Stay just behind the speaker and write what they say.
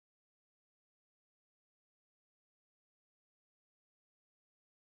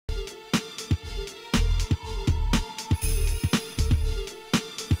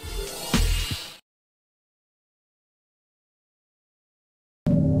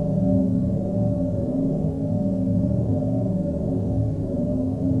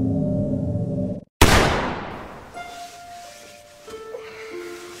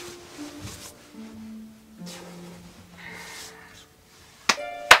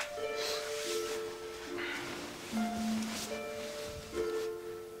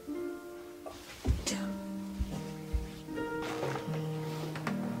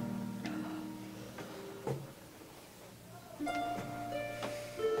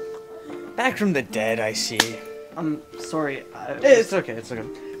Back from the dead, I see. I'm sorry. It's okay, it's okay.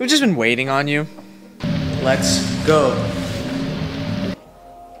 We've just been waiting on you. Let's go.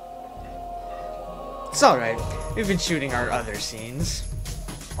 It's alright. We've been shooting our other scenes.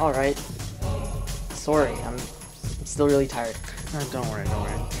 Alright. Sorry, I'm still really tired. Don't worry, don't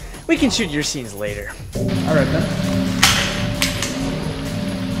worry. We can shoot your scenes later. Alright then.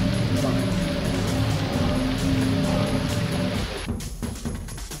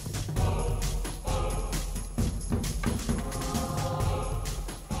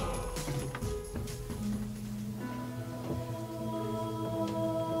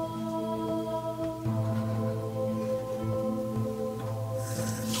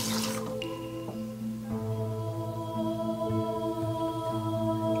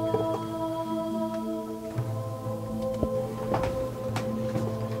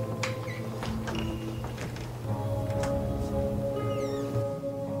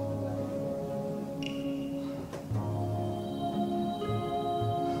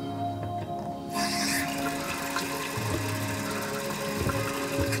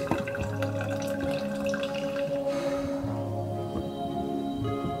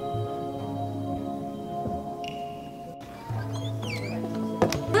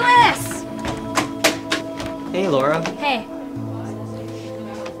 Hey, Laura. Hey.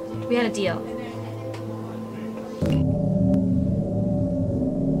 We had a deal.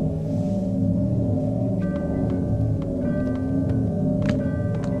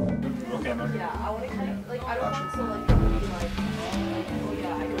 Okay, man. Yeah, I want to kind of, like, I don't want to, like, be like, oh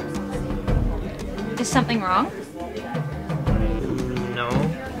yeah, I know something. Is something wrong? No.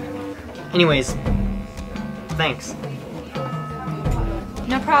 Anyways, thanks.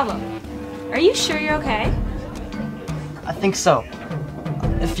 No problem. Are you sure you're okay? I think so.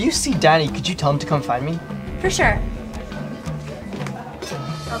 If you see Danny, could you tell him to come find me? For sure.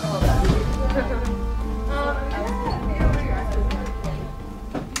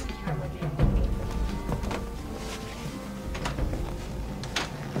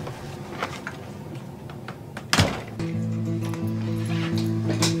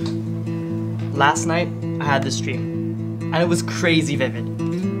 Last night, I had this dream, and it was crazy vivid.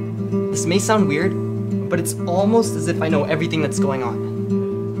 This may sound weird, but it's almost as if I know everything that's going on.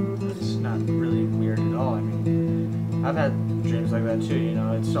 It's not really weird at all. I mean, I've had dreams like that too, you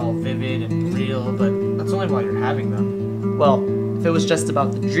know. It's all vivid and real, but that's only while you're having them. Well, if it was just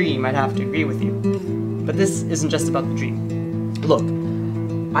about the dream, I'd have to agree with you. But this isn't just about the dream. Look,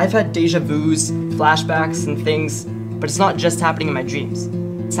 I've had deja vus, flashbacks, and things, but it's not just happening in my dreams.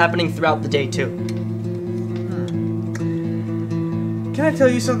 It's happening throughout the day too. Can I tell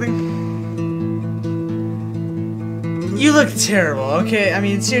you something? You look terrible, okay? I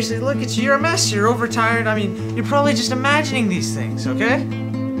mean, seriously, look at you. You're a mess. You're overtired. I mean, you're probably just imagining these things, okay?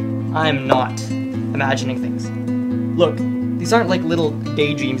 I'm not imagining things. Look, these aren't like little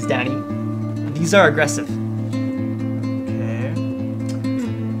daydreams, Danny. These are aggressive. Okay.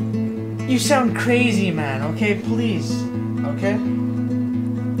 You sound crazy, man, okay? Please, okay?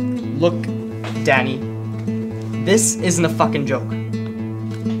 Look, Danny, this isn't a fucking joke.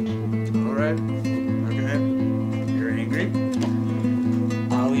 Alright. Okay. You're angry?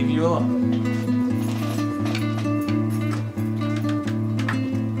 I'll leave you alone.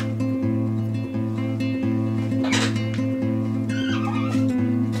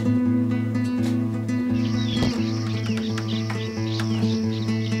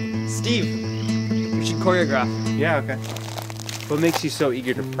 Steve, you should choreograph. Yeah, okay. What makes you so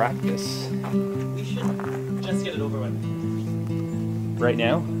eager to practice? We should just get it over with. Right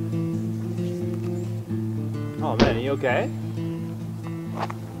now? Oh man, are you okay?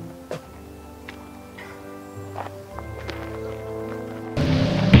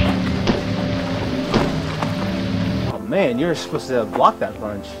 Oh man, you're supposed to block that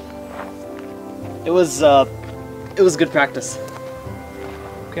punch. It was good practice.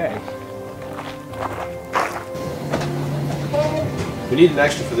 Okay. We need an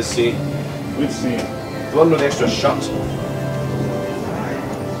extra for this scene. Good scene. The one with the extra shot.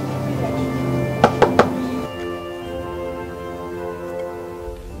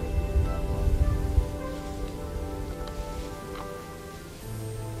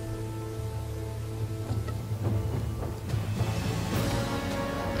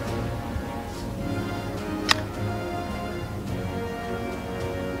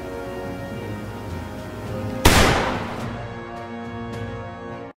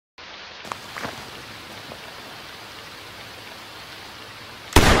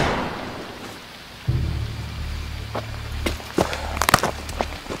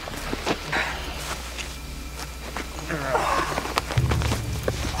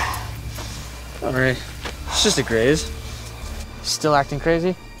 Alright. It's just a graze. Still acting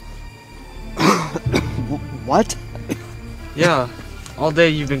crazy? What? Yeah. All day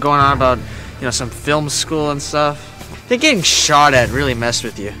you've been going on about, some film school and stuff. I think getting shot at really messed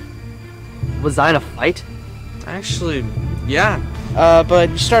with you. Was I in a fight? Actually, yeah. But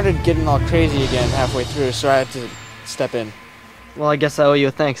you started getting all crazy again halfway through, so I had to step in. Well, I guess I owe you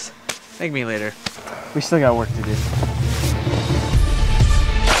a thanks. Thank me later. We still got work to do.